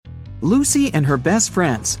Lucy and her best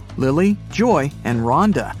friends, Lily, Joy, and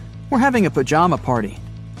Rhonda, were having a pajama party.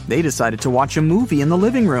 They decided to watch a movie in the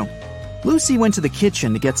living room. Lucy went to the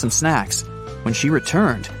kitchen to get some snacks. When she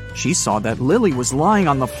returned, she saw that Lily was lying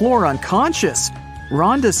on the floor unconscious.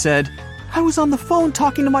 Rhonda said, "I was on the phone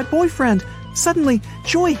talking to my boyfriend. Suddenly,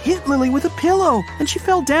 Joy hit Lily with a pillow and she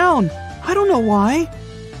fell down. I don't know why."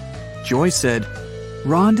 Joy said,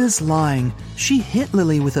 "Rhonda's lying. She hit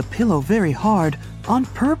Lily with a pillow very hard, on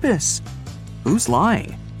purpose." Who's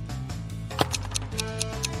lying?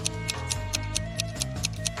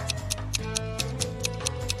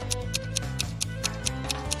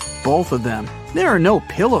 Both of them. There are no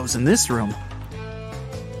pillows in this room.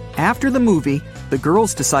 After the movie, the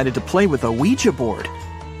girls decided to play with a Ouija board.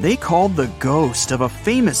 They called the ghost of a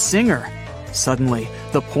famous singer. Suddenly,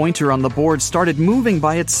 the pointer on the board started moving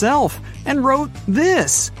by itself and wrote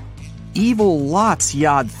this: "Evil Lots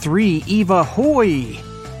Yad 3 Eva Hoy."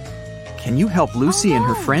 Can you help Lucy and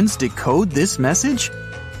her friends decode this message?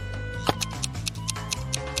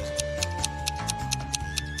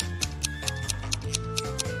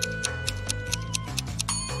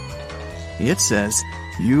 It says,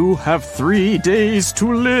 "You have 3 days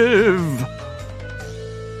to live."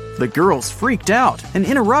 The girls freaked out and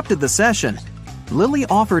interrupted the session. Lily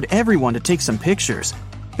offered everyone to take some pictures.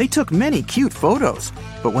 They took many cute photos,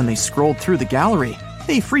 but when they scrolled through the gallery,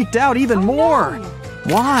 they freaked out even more.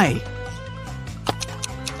 No. Why?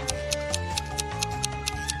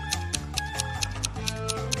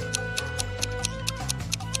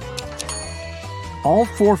 All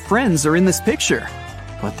 4 friends are in this picture.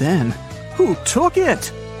 But then, who took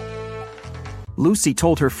it? Lucy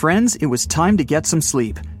told her friends it was time to get some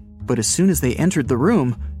sleep. But as soon as they entered the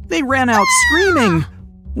room, they ran out screaming.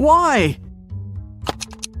 Why?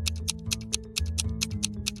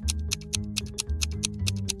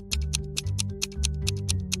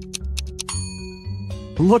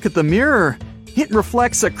 Look at the mirror. It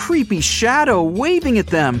reflects a creepy shadow waving at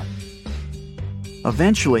them.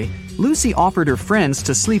 Eventually, Lucy offered her friends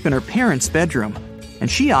to sleep in her parents' bedroom, and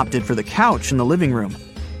she opted for the couch in the living room.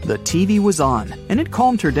 The TV was on, and it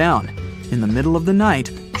calmed her down. In the middle of the night,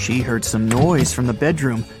 she heard some noise from the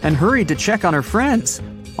bedroom and hurried to check on her friends.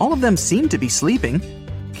 All of them seemed to be sleeping.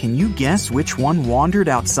 Can you guess which one wandered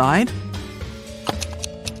outside?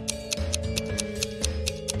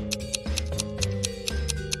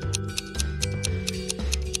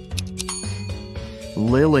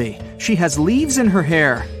 Lily. She has leaves in her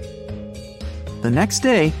hair. The next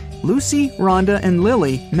day, Lucy, Rhonda, and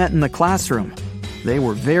Lily met in the classroom. They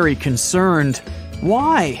were very concerned.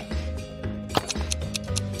 Why?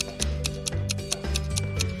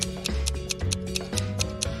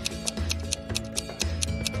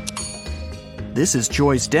 This is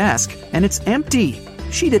Joy's desk, and it's empty.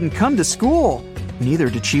 She didn't come to school. Neither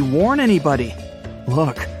did she warn anybody.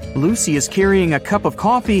 Look, Lucy is carrying a cup of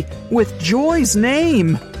coffee with Joy's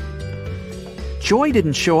name. Joy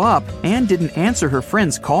didn't show up and didn't answer her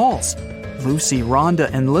friends' calls. Lucy, Rhonda,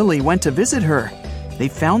 and Lily went to visit her. They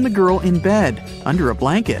found the girl in bed, under a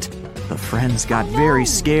blanket. The friends got very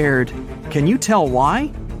scared. Can you tell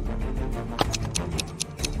why?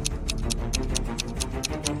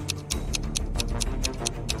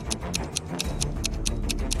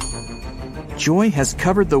 Joy has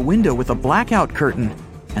covered the window with a blackout curtain,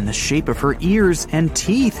 and the shape of her ears and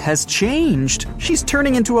teeth has changed. She's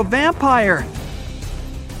turning into a vampire.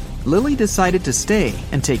 Lily decided to stay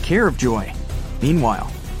and take care of Joy.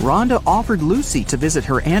 Meanwhile, Rhonda offered Lucy to visit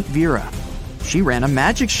her Aunt Vera. She ran a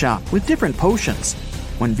magic shop with different potions.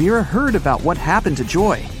 When Vera heard about what happened to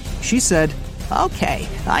Joy, she said, "Okay,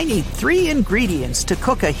 I need 3 ingredients to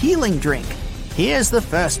cook a healing drink. Here's the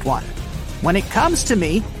first one. When it comes to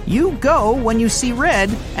me, you go when you see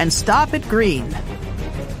red and stop at green."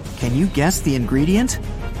 Can you guess the ingredient?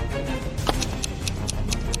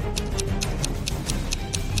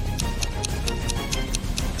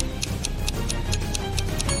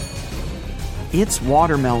 It's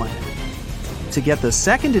watermelon. To get the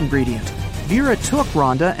second ingredient, Vera took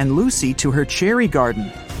Rhonda and Lucy to her cherry garden.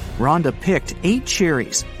 Rhonda picked 8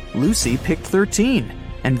 cherries, Lucy picked 13,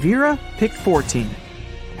 and Vera picked 14.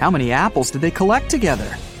 How many apples did they collect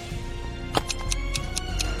together?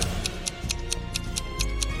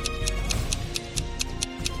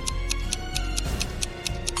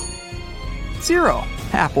 Zero.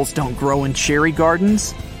 Apples don't grow in cherry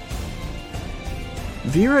gardens.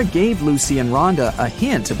 Vera gave Lucy and Rhonda a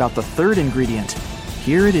hint about the third ingredient.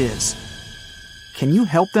 Here it is. Can you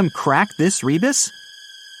help them crack this rebus?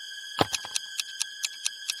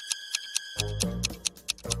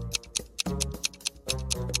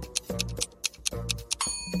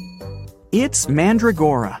 It's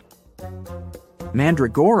mandragora.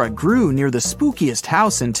 Mandragora grew near the spookiest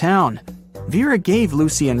house in town. Vera gave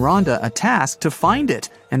Lucy and Rhonda a task to find it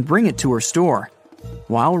and bring it to her store.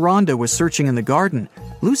 While Rhonda was searching in the garden,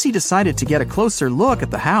 Lucy decided to get a closer look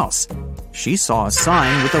at the house. She saw a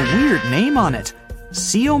sign with a weird name on it,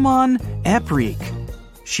 Siomon Eprik.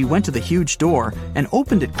 She went to the huge door and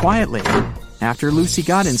opened it quietly. After Lucy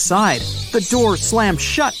got inside, the door slammed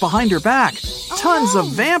shut behind her back. Tons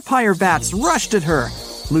of vampire bats rushed at her.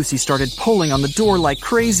 Lucy started pulling on the door like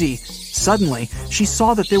crazy. Suddenly, she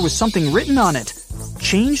saw that there was something written on it.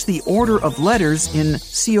 Change the order of letters in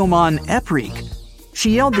Siomon Eprik.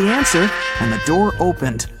 She yelled the answer, and the door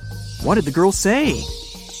opened. What did the girl say?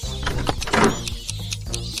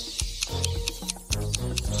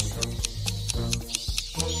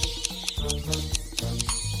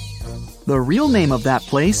 The real name of that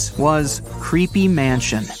place was Creepy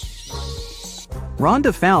Mansion.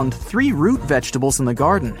 Rhonda found 3 root vegetables in the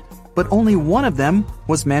garden, but only one of them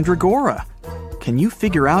was Mandragora. Can you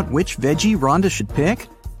figure out which veggie Rhonda should pick?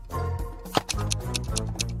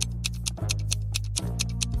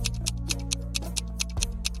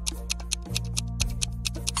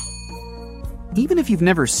 Even if you've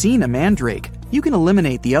never seen a mandrake, you can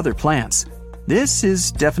eliminate the other plants. This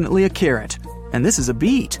is definitely a carrot, and this is a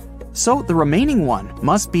beet. So the remaining one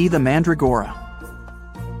must be the mandragora.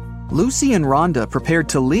 Lucy and Rhonda prepared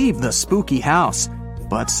to leave the spooky house,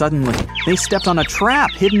 but suddenly they stepped on a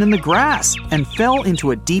trap hidden in the grass and fell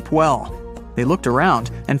into a deep well. They looked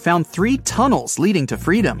around and found 3 tunnels leading to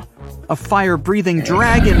freedom. A fire-breathing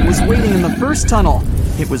dragon was waiting in the first tunnel.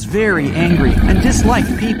 It was very angry and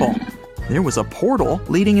disliked people. There was a portal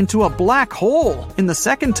leading into a black hole in the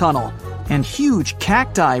second tunnel, and huge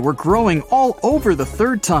cacti were growing all over the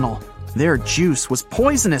third tunnel. Their juice was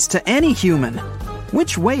poisonous to any human.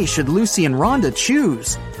 Which way should Lucy and Rhonda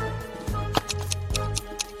choose?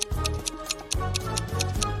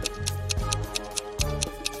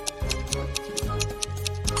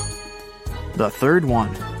 The third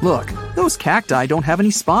one. Look, those cacti don't have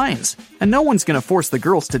any spines, and no one's gonna force the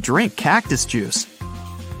girls to drink cactus juice.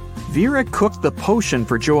 Vera cooked the potion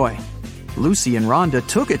for Joy. Lucy and Rhonda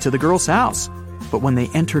took it to the girl's house, but when they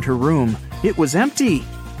entered her room, it was empty.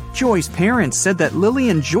 Joy's parents said that Lily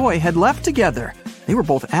and Joy had left together. They were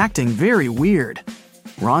both acting very weird.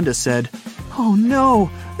 Rhonda said, "Oh no,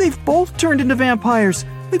 they've both turned into vampires.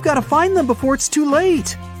 We've got to find them before it's too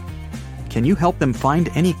late." Can you help them find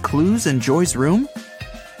any clues in Joy's room?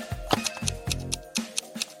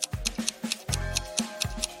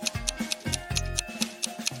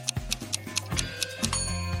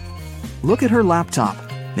 Look at her laptop.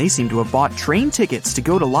 They seem to have bought train tickets to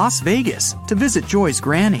go to Las Vegas to visit Joy's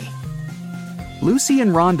granny. Lucy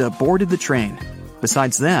and Rhonda boarded the train.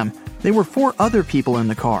 Besides them, there were 4 other people in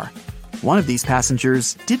the car. One of these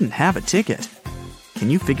passengers didn't have a ticket. Can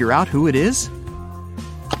you figure out who it is?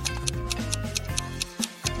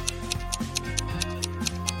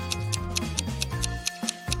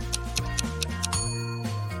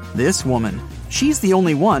 This woman. She's the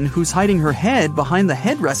only one who's hiding her head behind the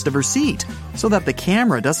headrest of her seat so that the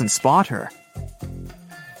camera doesn't spot her.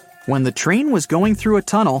 When the train was going through a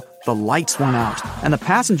tunnel, the lights went out and the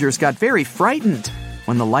passengers got very frightened.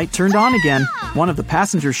 When the light turned on again, one of the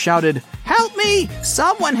passengers shouted, "Help me!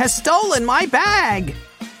 Someone has stolen my bag!"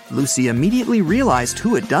 Lucy immediately realized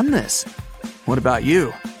who had done this. What about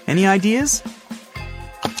you? Any ideas?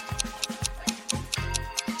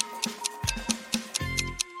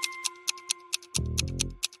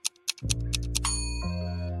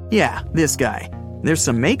 Yeah, this guy. There's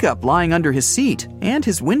some makeup lying under his seat, and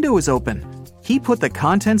his window is open. He put the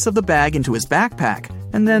contents of the bag into his backpack,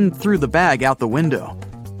 and then threw the bag out the window.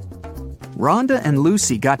 Rhonda and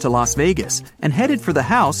Lucy got to Las Vegas and headed for the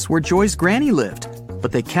house where Joy's granny lived,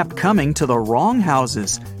 but they kept coming to the wrong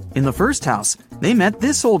houses. In the first house, they met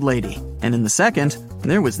this old lady, and in the second,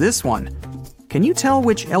 there was this one. Can you tell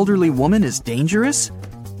which elderly woman is dangerous?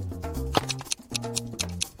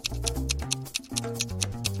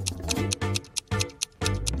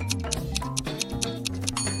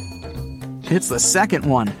 It's the second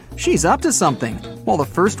one. She's up to something, while the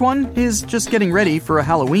first one is just getting ready for a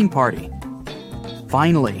Halloween party.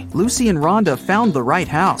 Finally, Lucy and Rhonda found the right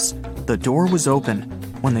house. The door was open.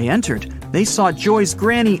 When they entered, they saw Joy's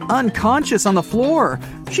granny unconscious on the floor.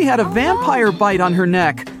 She had a vampire bite on her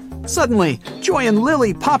neck. Suddenly, Joy and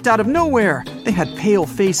Lily popped out of nowhere. They had pale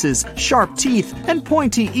faces, sharp teeth, and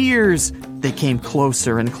pointy ears. They came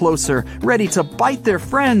closer and closer, ready to bite their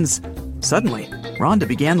friends. Suddenly, Rhonda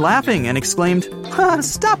began laughing and exclaimed,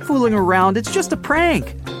 "Stop fooling around, it's just a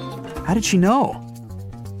prank." How did she know?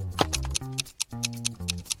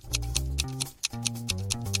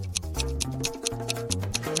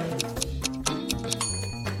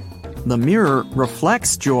 The mirror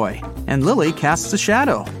reflects Joy, and Lily casts a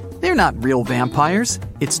shadow. They're not real vampires.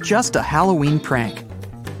 It's just a Halloween prank.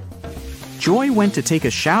 Joy went to take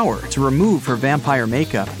a shower to remove her vampire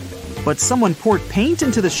makeup, but someone poured paint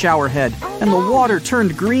into the shower head, and the water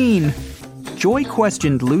turned green. Joy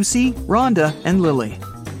questioned Lucy, Rhonda, and Lily.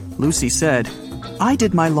 Lucy said, "I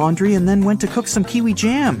did my laundry and then went to cook some kiwi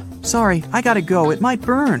jam. Sorry, I gotta go, it might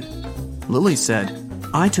burn." Lily said,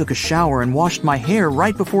 "I took a shower and washed my hair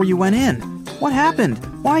right before you went in. What happened?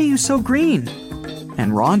 Why are you so green?"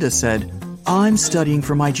 And Rhonda said, "I'm studying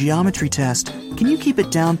for my geometry test. Can you keep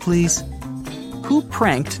it down, please?" Who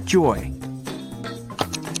pranked Joy?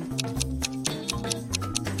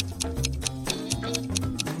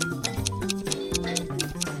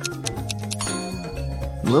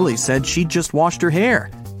 Lily said she'd just washed her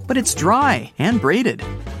hair, but it's dry and braided.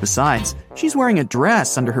 Besides, she's wearing a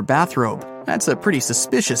dress under her bathrobe. That's a pretty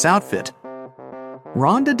suspicious outfit.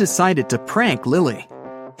 Rhonda decided to prank Lily.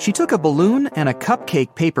 She took a balloon and a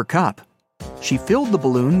cupcake paper cup. She filled the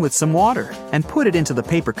balloon with some water and put it into the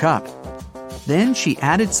paper cup. Then she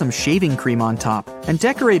added some shaving cream on top and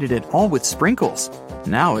decorated it all with sprinkles.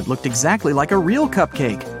 Now it looked exactly like a real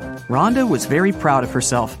cupcake. Rhonda was very proud of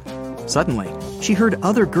herself. Suddenly, she heard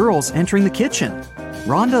other girls entering the kitchen.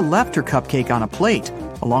 Rhonda left her cupcake on a plate,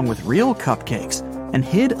 along with real cupcakes, and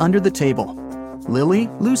hid under the table. Lily,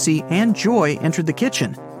 Lucy, and Joy entered the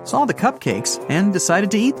kitchen, saw the cupcakes, and decided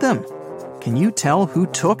to eat them. Can you tell who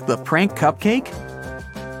took the prank cupcake?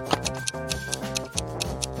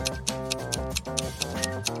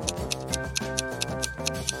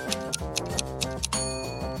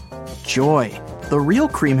 Joy. The real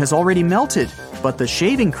cream has already melted, but the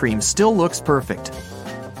shaving cream still looks perfect.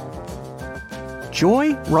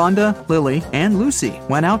 Joy, Rhonda, Lily, and Lucy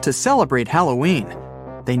went out to celebrate Halloween.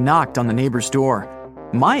 They knocked on the neighbor's door.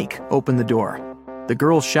 Mike opened the door. The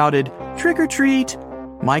girls shouted, "Trick or treat!"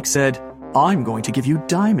 Mike said, "I'm going to give you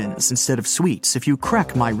diamonds instead of sweets if you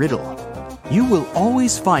crack my riddle. You will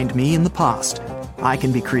always find me in the past. I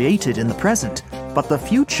can be created in the present, but the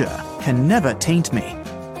future can never taint me.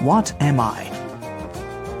 What am I?"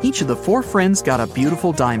 Each of the 4 friends got a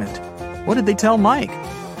beautiful diamond. What did they tell Mike?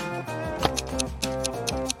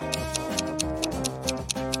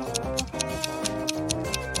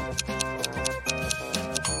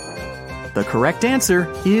 The correct answer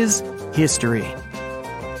is history.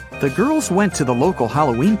 The girls went to the local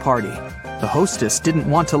Halloween party. The hostess didn't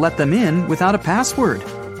want to let them in without a password,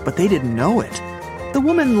 but they didn't know it. The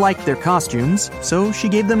woman liked their costumes, so she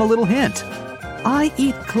gave them a little hint. "I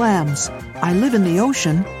eat clams. I live in the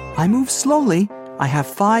ocean. I move slowly. I have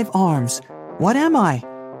 5 arms. What am I?"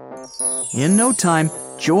 In no time,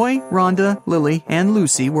 Joy, Rhonda, Lily, and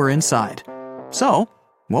Lucy were inside. So,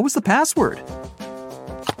 what was the password?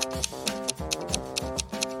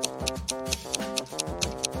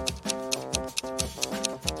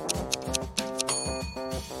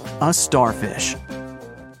 A starfish.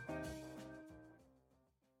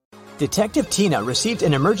 Detective Tina received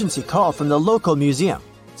an emergency call from the local museum.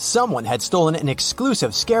 Someone had stolen an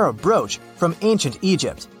exclusive scarab brooch from ancient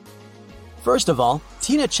Egypt. First of all,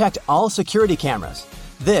 Tina checked all security cameras.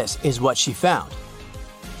 This is what she found.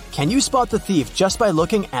 Can you spot the thief just by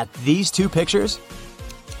looking at these 2 pictures?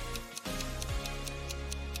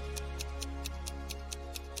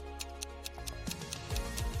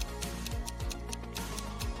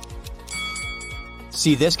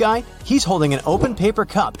 See this guy? He's holding an open paper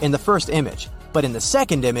cup in the first image, but in the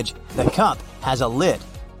second image, the cup has a lid.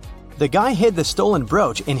 The guy hid the stolen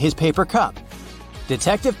brooch in his paper cup.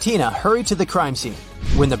 Detective Tina hurried to the crime scene.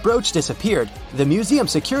 When the brooch disappeared, the museum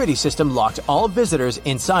security system locked all visitors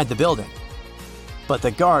inside the building. But the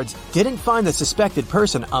guards didn't find the suspected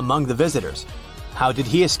person among the visitors. How did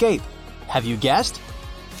he escape? Have you guessed?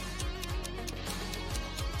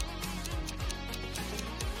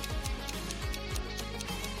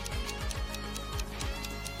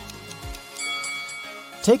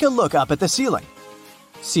 Take a look up at the ceiling.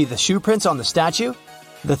 See the shoe prints on the statue?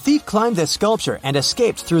 The thief climbed this sculpture and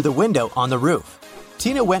escaped through the window on the roof.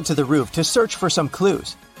 Tina went to the roof to search for some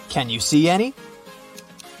clues. Can you see any?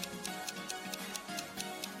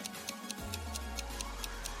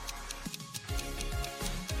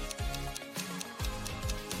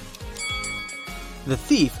 The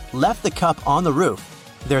thief left the cup on the roof.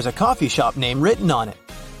 There's a coffee shop name written on it.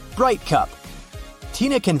 Bright Cup.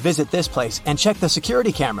 Tina can visit this place and check the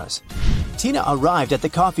security cameras. Tina arrived at the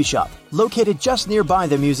coffee shop, located just nearby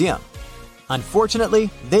the museum. Unfortunately,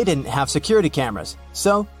 they didn't have security cameras,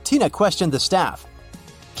 so Tina questioned the staff.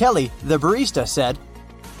 Kelly, the barista, said,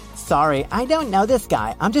 "Sorry, I don't know this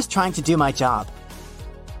guy. I'm just trying to do my job."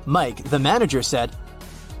 Mike, the manager, said,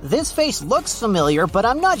 This face looks familiar, but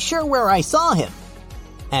I'm not sure where I saw him.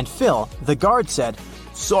 And Phil, the guard, said,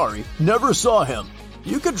 Sorry, never saw him.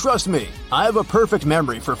 You can trust me. I have a perfect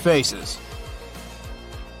memory for faces.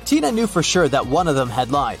 Tina knew for sure that one of them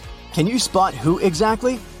had lied. Can you spot who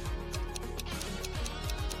exactly?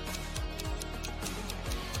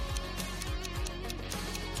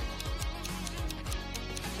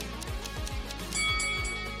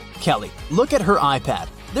 Kelly, look at her iPad.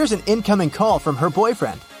 There's an incoming call from her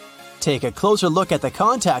boyfriend. Take a closer look at the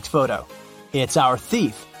contact photo. It's our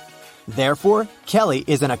thief. Therefore, Kelly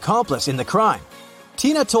is an accomplice in the crime.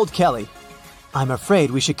 Tina told Kelly, I'm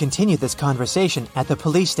afraid we should continue this conversation at the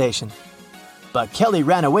police station. But Kelly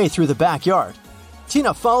ran away through the backyard.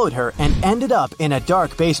 Tina followed her and ended up in a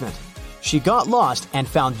dark basement. She got lost and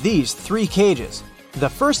found these 3 cages. The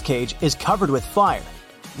first cage is covered with fire.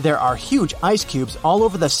 There are huge ice cubes all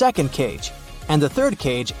over the second cage, and the third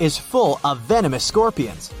cage is full of venomous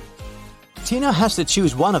scorpions. Tina has to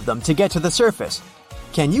choose one of them to get to the surface.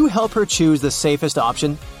 Can you help her choose the safest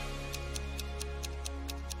option?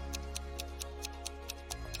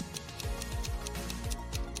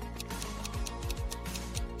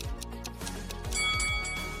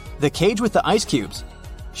 The cage with the ice cubes.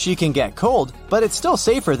 She can get cold, but it's still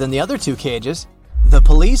safer than the other 2 cages. The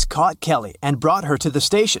police caught Kelly and brought her to the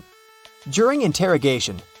station. During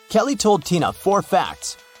interrogation, Kelly told Tina 4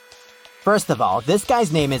 facts. First of all, this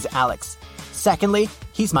guy's name is Alex. Secondly,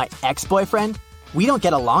 he's my ex-boyfriend. We don't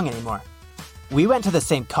get along anymore. We went to the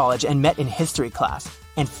same college and met in history class.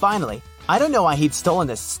 And finally, I don't know why he'd stolen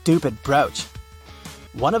this stupid brooch.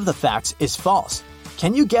 One of the facts is false.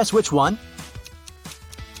 Can you guess which one?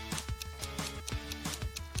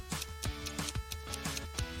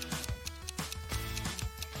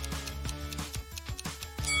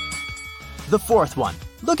 The fourth one.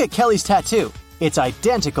 Look at Kelly's tattoo. It's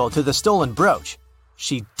identical to the stolen brooch.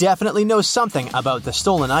 She definitely knows something about the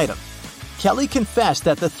stolen item. Kelly confessed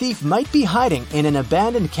that the thief might be hiding in an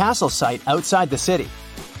abandoned castle site outside the city.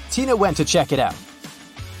 Tina went to check it out.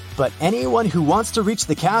 But anyone who wants to reach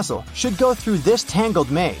the castle should go through this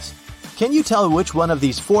tangled maze. Can you tell which one of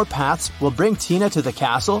these 4 paths will bring Tina to the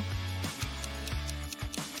castle?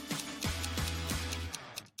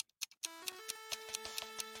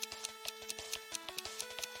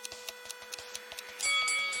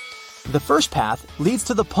 The first path leads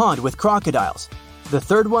to the pond with crocodiles. The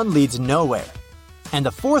third one leads nowhere. And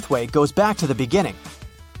the fourth way goes back to the beginning.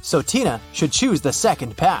 So Tina should choose the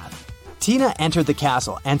second path. Tina entered the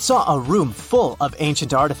castle and saw a room full of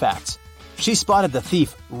ancient artifacts. She spotted the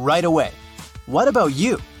thief right away. What about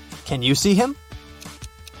you? Can you see him?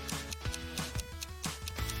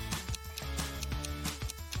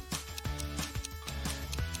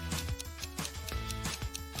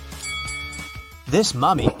 This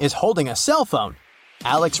mummy is holding a cell phone.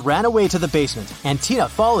 Alex ran away to the basement and Tina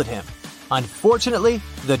followed him. Unfortunately,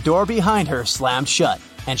 the door behind her slammed shut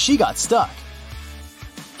and she got stuck.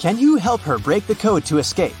 Can you help her break the code to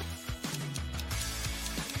escape?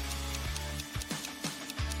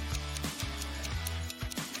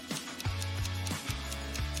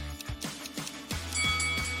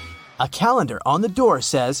 A calendar on the door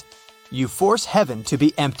says, "You force heaven to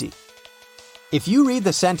be empty." If you read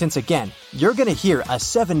the sentence again, you're going to hear a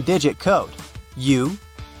 7-digit code. U,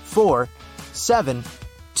 4, 7,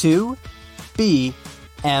 2, B,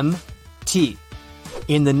 M, T.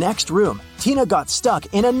 In the next room, Tina got stuck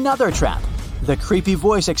in another trap. The creepy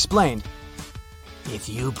voice explained, "If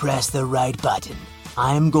you press the right button,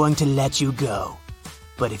 I'm going to let you go.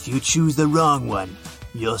 But if you choose the wrong one,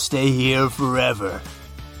 you'll stay here forever.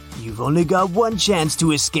 You've only got one chance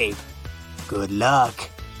to escape. Good luck."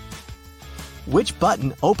 Which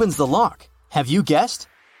button opens the lock? Have you guessed?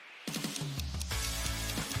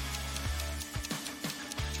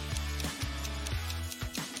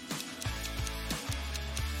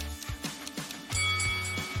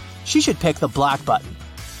 She should pick the black button.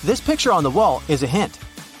 This picture on the wall is a hint.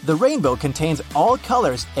 The rainbow contains all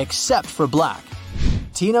colors except for black.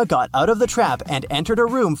 Tina got out of the trap and entered a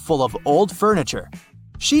room full of old furniture.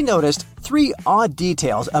 She noticed 3 odd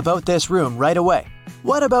details about this room right away.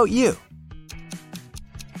 What about you?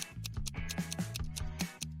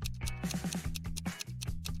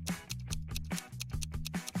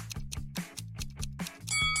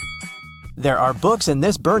 There are books in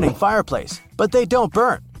this burning fireplace, but they don't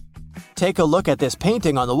burn. Take a look at this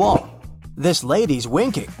painting on the wall. This lady's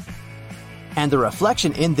winking. And the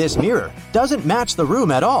reflection in this mirror doesn't match the room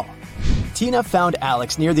at all. Tina found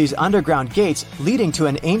Alex near these underground gates leading to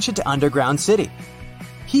an ancient underground city.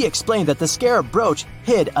 He explained that the scarab brooch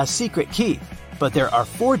hid a secret key, but there are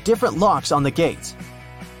 4 different locks on the gates.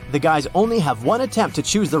 The guys only have one attempt to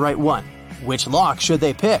choose the right one. Which lock should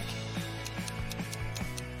they pick?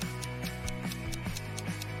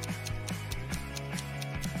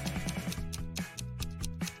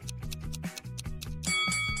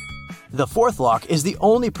 The fourth lock is the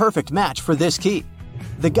only perfect match for this key.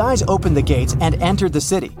 The guys opened the gates and entered the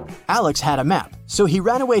city. Alex had a map, so he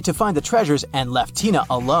ran away to find the treasures and left Tina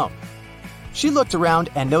alone. She looked around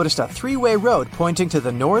and noticed a three-way road pointing to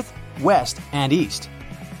the north, west, and east.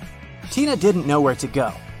 Tina didn't know where to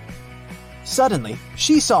go. Suddenly,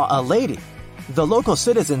 she saw a lady. The local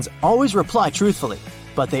citizens always reply truthfully,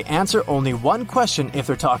 but they answer only one question if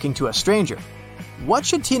they're talking to a stranger. What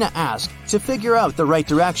should Tina ask to figure out the right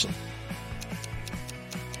direction?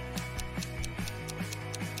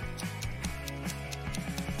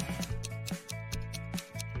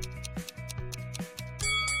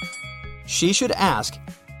 She should ask,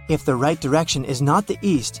 if the right direction is not the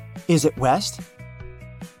east, is it west?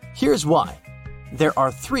 Here's why. There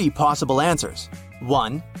are 3 possible answers.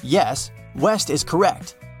 1. Yes, west is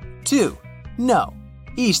correct. 2. No,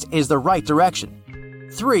 east is the right direction.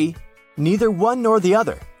 3. Neither one nor the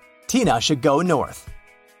other. Tina should go north.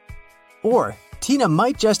 Or, Tina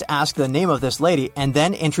might just ask the name of this lady and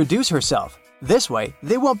then introduce herself. This way,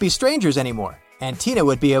 they won't be strangers anymore, and Tina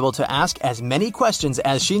would be able to ask as many questions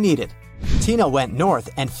as she needed. Tina went north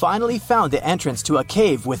and finally found the entrance to a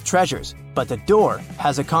cave with treasures, but the door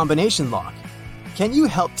has a combination lock. Can you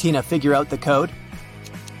help Tina figure out the code?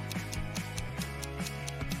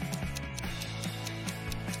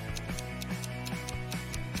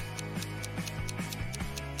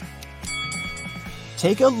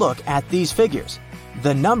 Take a look at these figures.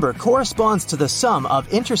 The number corresponds to the sum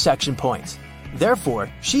of intersection points.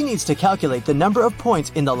 Therefore, she needs to calculate the number of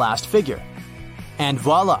points in the last figure. And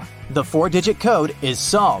voila! The 4-digit code is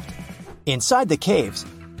solved. Inside the caves,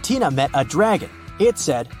 Tina met a dragon. It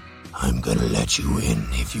said, I'm gonna let you in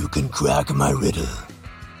if you can crack my riddle.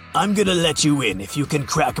 I'm gonna let you in if you can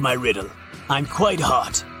crack my riddle. I'm quite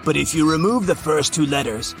hot, but if you remove the first 2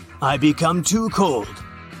 letters, I become too cold.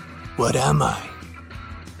 What am I?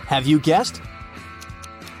 Have you guessed?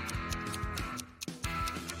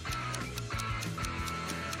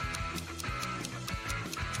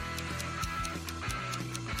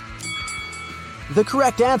 The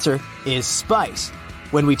correct answer is spice.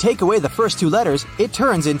 When we take away the first 2 letters, it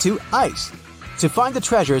turns into ice. To find the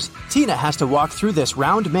treasures, Tina has to walk through this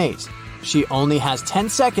round maze. She only has 10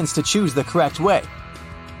 seconds to choose the correct way.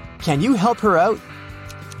 Can you help her out?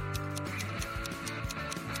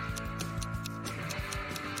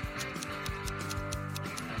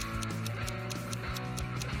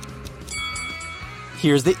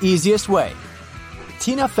 Here's the easiest way.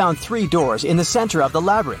 Tina found 3 doors in the center of the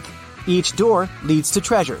labyrinth. Each door leads to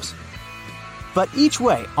treasures. But each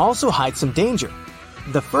way also hides some danger.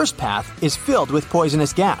 The first path is filled with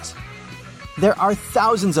poisonous gas. There are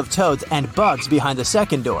thousands of toads and bugs behind the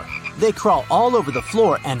second door. They crawl all over the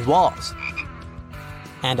floor and walls.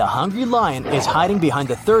 And a hungry lion is hiding behind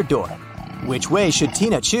the third door. Which way should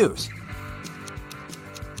Tina choose?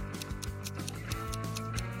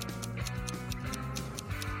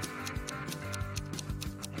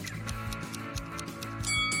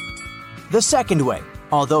 The second way.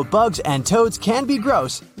 Although bugs and toads can be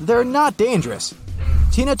gross, they're not dangerous.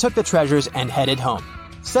 Tina took the treasures and headed home.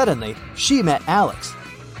 Suddenly, she met Alex.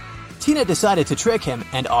 Tina decided to trick him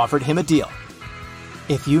and offered him a deal.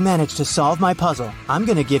 If you manage to solve my puzzle, I'm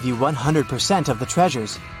going to give you 100% of the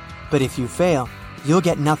treasures. But if you fail, you'll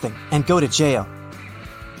get nothing and go to jail.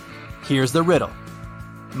 Here's the riddle.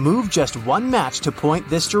 Move just 1 match to point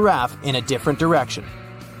this giraffe in a different direction.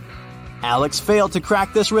 Alex failed to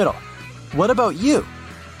crack this riddle. What about you?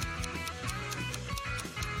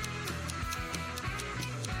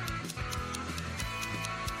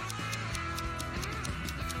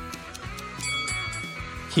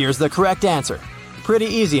 Here's the correct answer. Pretty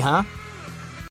easy, huh?